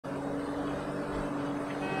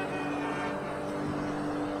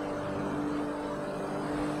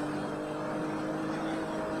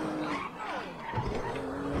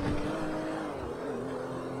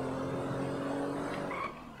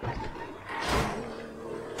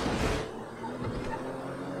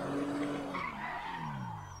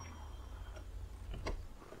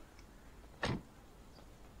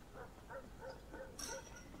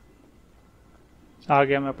आ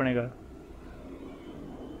गया मैं अपने घर।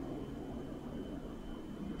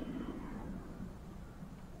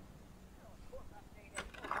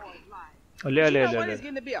 ले ले ले ले।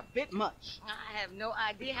 I have no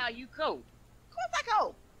idea how you cope. Of course I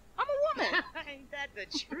cope. I'm a woman. Ain't that the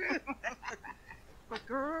truth? But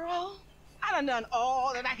girl, I done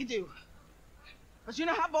all that I can do. But you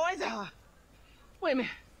know how boys are. Wait a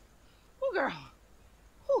minute. Oh, girl.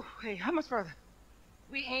 Whew. Hey, how much further?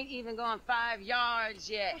 We ain't even gone 5 yards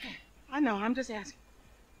yet. Okay. I know. I'm just asking.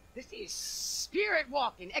 This is spirit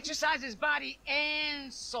walking. Exercises body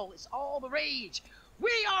and soul. It's all the rage.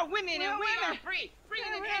 We are women and we are free. Free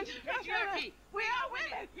in the end of patriarchy. We are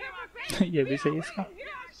women. We are free. ये भी सही है इसका।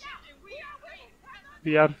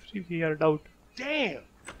 We are free. We are doubt. Damn.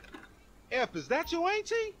 F, is that your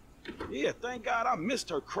auntie? Yeah, thank God I missed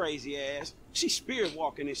her crazy ass. She's spirit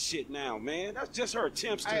walking this shit now, man. That's just her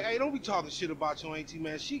attempts to... Hey, don't be talking shit about your auntie,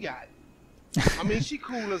 man. She got it. I mean, she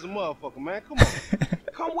cool as a motherfucker, man. Come on.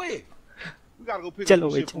 Come with. We gotta go pick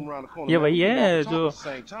up shit from around the corner. ये वही है जो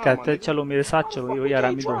कहते हैं चलो मेरे साथ चलो, ये यार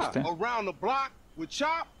आमी दोस्त हैं। Around the block with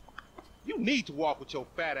Chop, you need to walk with your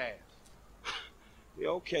fat ass. Yeah,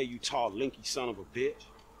 okay, you tall, linky son of a bitch.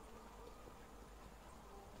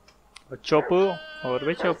 चोपू और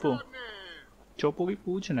वे चोपू की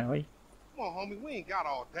पूछना है भाई। Come on, homie, we ain't got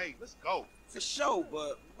all day. Let's go. For sure,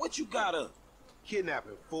 but what you got up?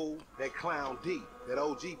 Kidnapping, fool. That clown D, that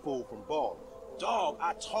OG fool from Ballers. Dog,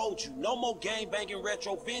 I told you, no more gang-banging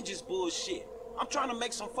retro vengeance bullshit. I'm trying to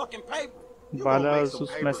make some fucking paper. बालास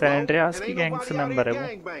उसमें San Andreas की gang से member है वो।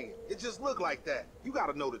 It just look like that. You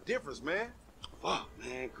gotta know the difference, man. Fuck,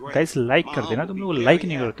 man, great. Guys like कर देना, तुम लोग like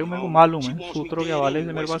नहीं करते हो, मेरे को मालूम है। सूत्रों के हवाले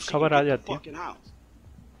से मेरे पास खबर आ जाती है।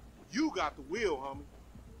 You got the wheel, homie.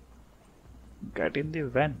 Get in the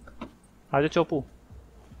van. आजा चोपू।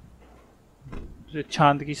 तुझे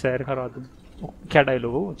चांद की सैर करा दूँ। क्या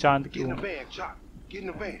डायलॉग हो? चांद की वो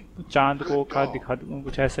चांद को का दिखा दूँ,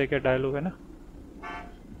 कुछ ऐसे क्या डायलॉग है ना?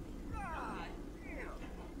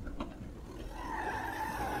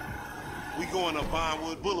 We going up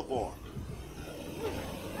Vinewood Boulevard.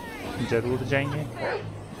 जरूर जाएंगे।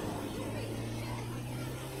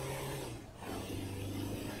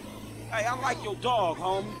 Hey, I like your dog,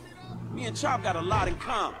 homie. Me and Chop got a lot in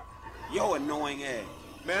common. Yo annoying ass.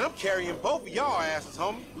 Man, I'm carrying both of y'all asses,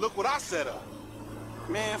 homie. Look what I set up.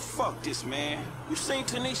 Man, fuck this, man. You seen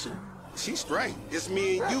Tanisha? She straight. It's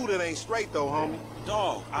me and you that ain't straight, though, homie.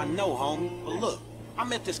 Dog, I know, homie. But look, I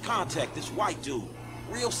met this contact, this white dude.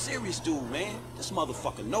 Real serious dude, man. This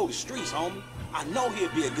motherfucker know the streets, homie. I know he'll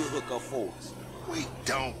be a good hookup for us. We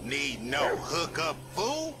don't need no hookup,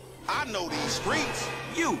 fool. I know these streets.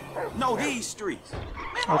 You know these streets.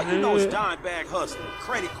 Man, all you know is dime bag hustling,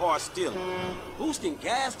 credit card stealing, boosting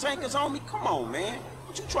gas tankers on me. Come on, man.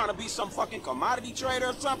 What you trying to be, some fucking commodity trader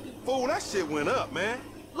or something? Fool, that shit went up, man.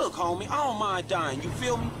 Look, homie, I don't mind dying, you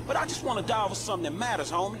feel me? But I just want to die over something that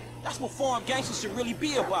matters, homie. That's what foreign gangsters should really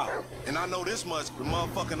be about. And I know this much, the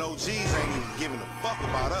motherfucking OGs ain't even giving a fuck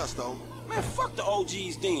about us, though. Man, fuck the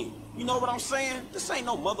OGs then. You know what I'm saying? This ain't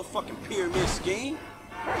no motherfucking pyramid scheme.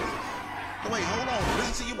 Wait, hold on.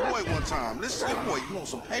 Listen to your boy one time. Listen to your boy. You want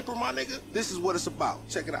some paper, my nigga? This is what it's about.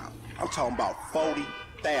 Check it out. I'm talking about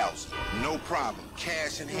 40,000. No problem.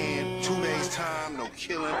 Cash in hand, 2 days time, no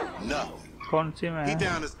killing, nothing. He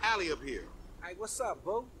down this alley up here. Hey, what's up,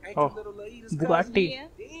 bro? Ain't oh, the little ladies Bugatti.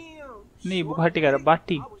 Damn. नहीं Bugatti का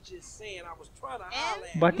Batti. I was just saying I was trying to holler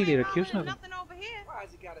at Batti ले रखी उसने। Nothing over here. Why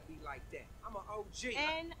is it gotta be like that? I'm an OG.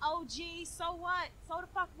 And OG, so what? So the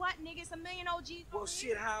fuck what, nigga? It's a million OGs. Well,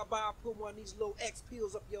 shit, how about I put one of these little X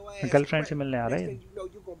pills up your ass? Girlfriend से मिलने आ रहा है। Next thing you know,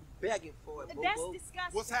 you're gonna be begging for it, boo. That's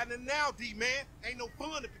disgusting. What's happening now, D-man? Ain't no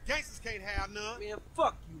fun if the gangsters can't have none. Man,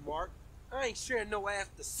 fuck you, Mark. I ain't sharing no ass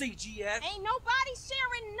to CGF. Ain't nobody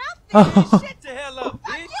sharing nothing. Man, shut the hell up,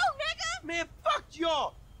 Fuck bitch. you, nigga. Man, fuck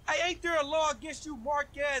y'all. Hey, ain't there a law against you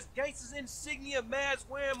mark-ass gangsters, insignia, mask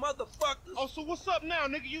wearing motherfuckers? Oh, so what's up now,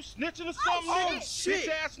 nigga? You snitching or something, Oh, nigga? shit.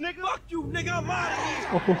 Bitch-ass nigga. Fuck you, nigga. I'm out of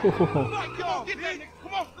here. Come on, get that nigga.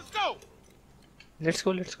 Come on, let's go. Let's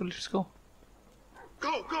go, let's go, let's go.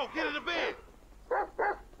 Go, get in the bed.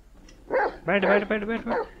 बैठ बैठ बैठ बैठ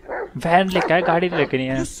बैठ van लेके आए गाड़ी लेके नहीं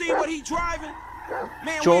है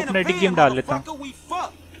चौप ने डिग्गी में डाल लेता हूँ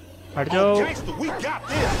हट जाओ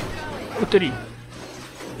उतरी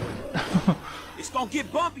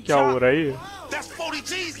क्या हो रहा है That's 40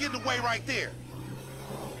 G's getting away right there.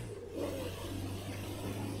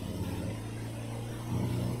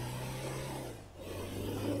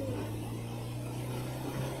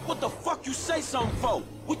 What the fuck you say something for?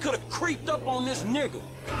 We could have creeped up on this nigga.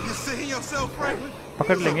 You see yourself, Franklin?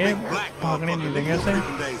 पकड़ लेंगे भागने नहीं देंगे ऐसे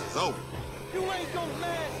You ain't gonna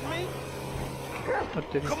last me.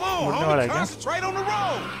 Come on, मुड़ने वाला है homie, क्या? concentrate on the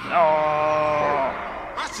road. Oh.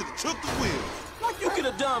 I should have took the wheel. Like you could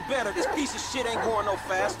have done better. This piece of shit ain't going no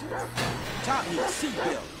faster. Top me a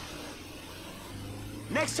seatbelt.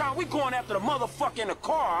 Next time we going after the motherfucker in the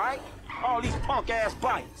car, alright? All these punk ass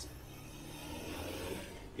bikes.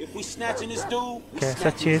 If we snatching this dude, we कैसा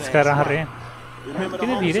snatching chase his कर ass रहा right. है? Remember the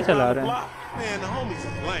कितने homies धीरे चला around the रहे हैं? block? Man, the homies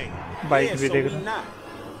is lame. Bike Yeah, भी so देख we रहा. not.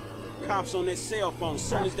 Cops on their cell phone as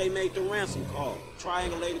soon as they made the ransom call.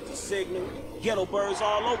 Triangulated the signal. Ghetto birds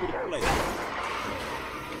all over the place.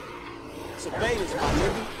 Surveillance, my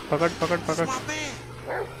nigga. पकड़ पकड़ पकड़. My bad.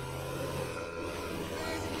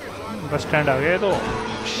 Bus stand आ गया तो.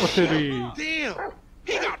 ओ तेरी. Damn,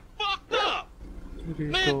 he got fucked up. तेरी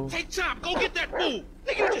Man, तो. take time, go get that fool.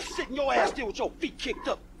 Nigga, you just sitting your ass there with your feet kicked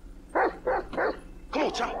up. Come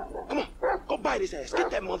on, Chop. Come on, go bite his ass. Get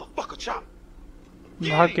that motherfucker, Chop.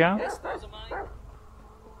 भाग क्या? Hey,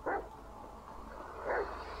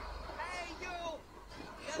 yo!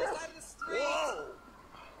 The other side of the street!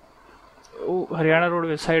 O Haryana road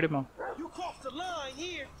way side में. You crossed the line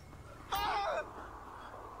here.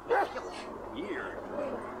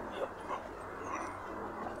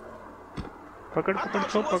 पकड़ I पकड़ thought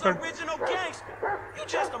चो you was पकड़. an original gangster. You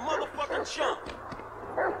just a motherfucking chump.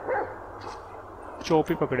 Chop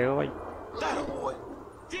ही पकड़ेगा भाई. That a boy.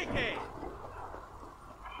 Dickhead.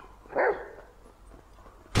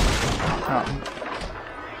 हाँ.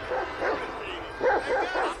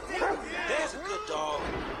 There's a good dog.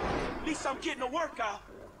 At least I'm getting a workout.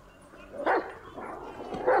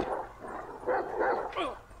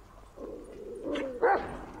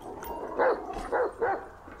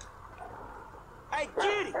 Hey,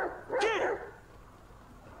 get it! Get it!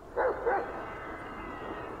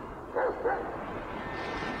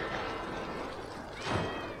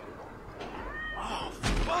 Oh,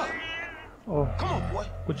 fuck! Oh Come on, boy.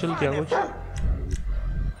 कुचल Find दिया that कुछ. fool.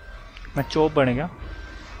 मैं chop बन गया.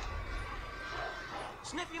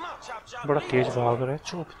 Sniff him out, chop chop. बड़ा तेज भाग रहा है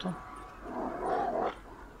चोप तो.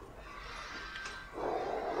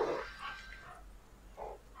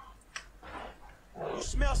 You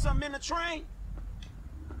smell something in the train?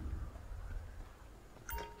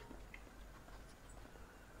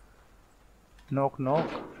 नोक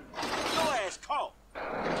नोक. Your ass caught.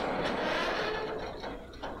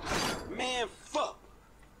 Man, fuck.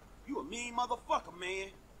 You a mean motherfucker, man.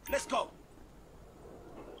 Let's go.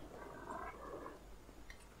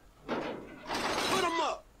 Put him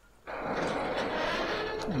up.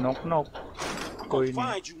 नोक नोक. I'm कोई gonna नहीं.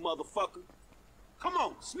 find you, motherfucker. Come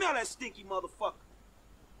on, smell that stinky motherfucker.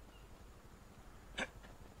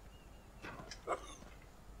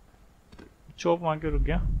 Chop वहाँ क्यों रुक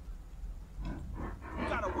गया? You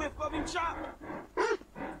got a whiff of him, Chop?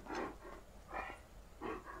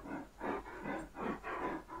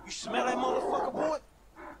 You smell that motherfucker, boy?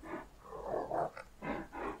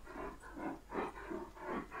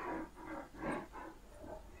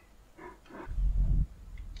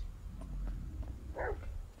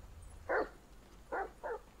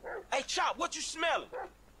 Hey, Chop, what you smelling?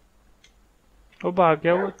 वो भाग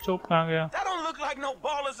गया. वो चोप कहाँ गया? That don't look like no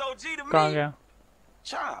baller's OG to कहाँ me. गया?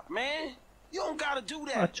 Chop, man. You don't gotta do uh,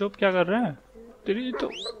 that. Chop क्या कर रहे हैं? तेरी तो.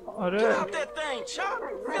 अरे. Get out that thing, Chop.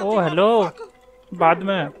 O hello. बाद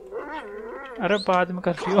में. अरे बाद में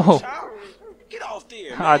कर लियो. Chop. Get off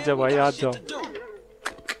there, uh man. जाओ We भाई, got आ shit जाओ. to do.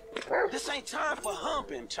 This ain't time for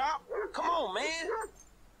humping, Chop. Come on, man.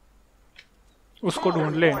 उसको Come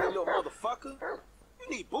on, ढूंढ ले. you little motherfucker. You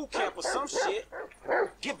need boot camp or some shit.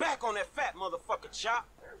 Get back on that fat motherfucker, Chop.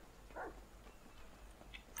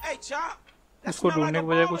 Hey, Chop. That उसको smell like ढूंढने a के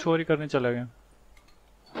बजाय baller? कुछ और ही करने चला गया.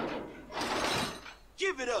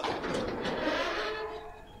 Give it up.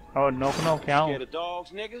 और नोक नोक क्या हूँ? Scared of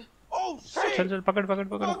dogs, nigga? Oh, shit! चल चल पकड़ पकड़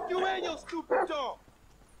पकड़. Fuck you and your stupid dog!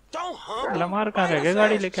 Don't hump. Lamar कहाँ रह गया?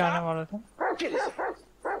 गाड़ी लेके आने वाला था. Get his ass.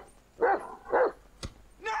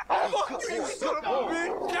 Fuck you, son of a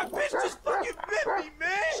bitch! That bitch just fucking bit me,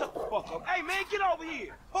 man! Shut the fuck up. Hey, man, get over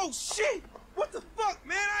here! Oh, shit! What the fuck,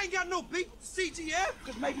 man? I ain't got no beef with the CGF!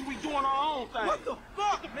 Cause maybe we doing our own thing. What the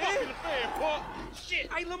fuck, man?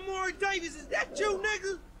 Shit! Hey, Lamar Davis, is that you,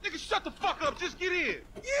 nigga? Nigga, shut the fuck up. Just get in.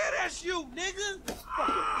 Yeah, that's you, nigga.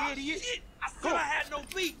 Fucking idiot. Shit, I said I had no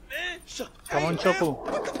beef, man. Shut Come on, man, Choco.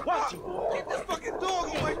 What the fuck? Get this fucking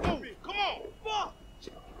dog away from me. Come on. Fuck.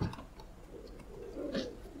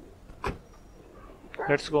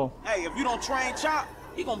 Let's go. Hey, if you don't train Chop,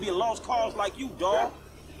 he gonna be a lost cause like you, dog.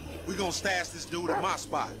 We gonna stash this dude at my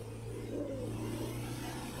spot.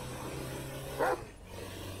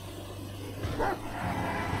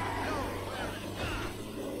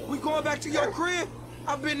 We going back to your crib?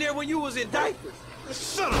 I've been there when you was in diapers.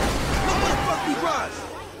 Shut up! No, where the fuck you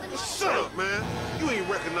was? Shut up, man. You ain't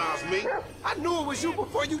recognize me. I knew it was you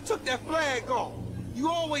before you took that flag off. You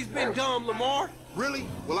always been dumb, Lamar. Really?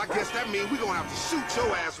 Well, I guess that means we gonna have to shoot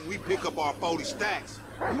your ass when we pick up our 40 stacks.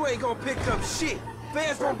 You ain't gonna pick up shit.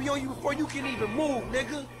 Fans gonna be on you before you can even move,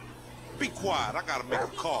 nigga. Be quiet. I gotta make a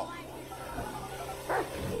call.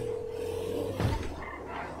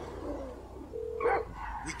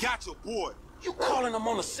 We got your boy. You calling them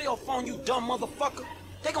on a cell phone, you dumb motherfucker?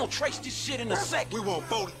 They gonna trace this shit in a sec. We want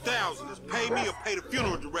 40,000. Just pay me or pay the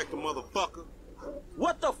funeral director, motherfucker.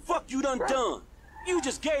 What the fuck you done? You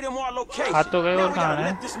just gave them our location. हाथ तो गए Now और we कहाँ gotta है?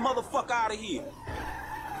 let this motherfucker out of here.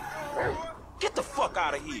 Get the fuck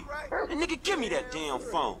out of here. And nigga, give me that damn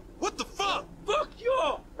phone. What the fuck? Fuck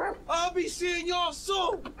y'all. I'll be seeing y'all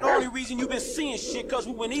soon. The only reason you been seeing shit cause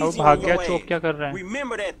we went वो easy भाग on गया your chop क्या ass. कर रहा है?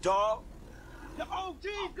 Remember that, dog. The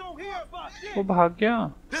OG's gonna hear about this. वो भाग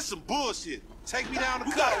गया. This some bullshit. Take me down the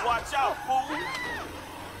You gotta watch out, fool.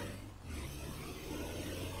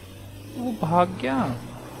 वो भाग गया.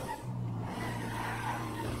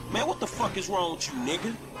 Man, what the fuck is wrong with you,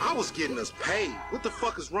 nigga? I was getting us paid. What the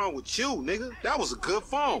fuck is wrong with you, nigga? That was a good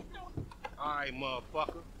phone. All right,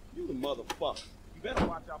 motherfucker. You the motherfucker. You better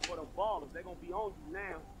watch out for them ballers. They gonna be on you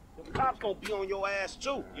now. The cops gonna be on your ass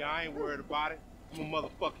too. Yeah, I ain't worried about it. I'm a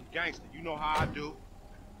motherfucking gangster. You know how I do.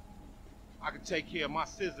 I can take care of my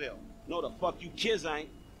sizzle. No, the fuck you kids ain't.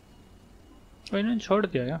 वो इन्होंने छोड़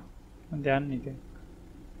दिया क्या? ध्यान नहीं दिया.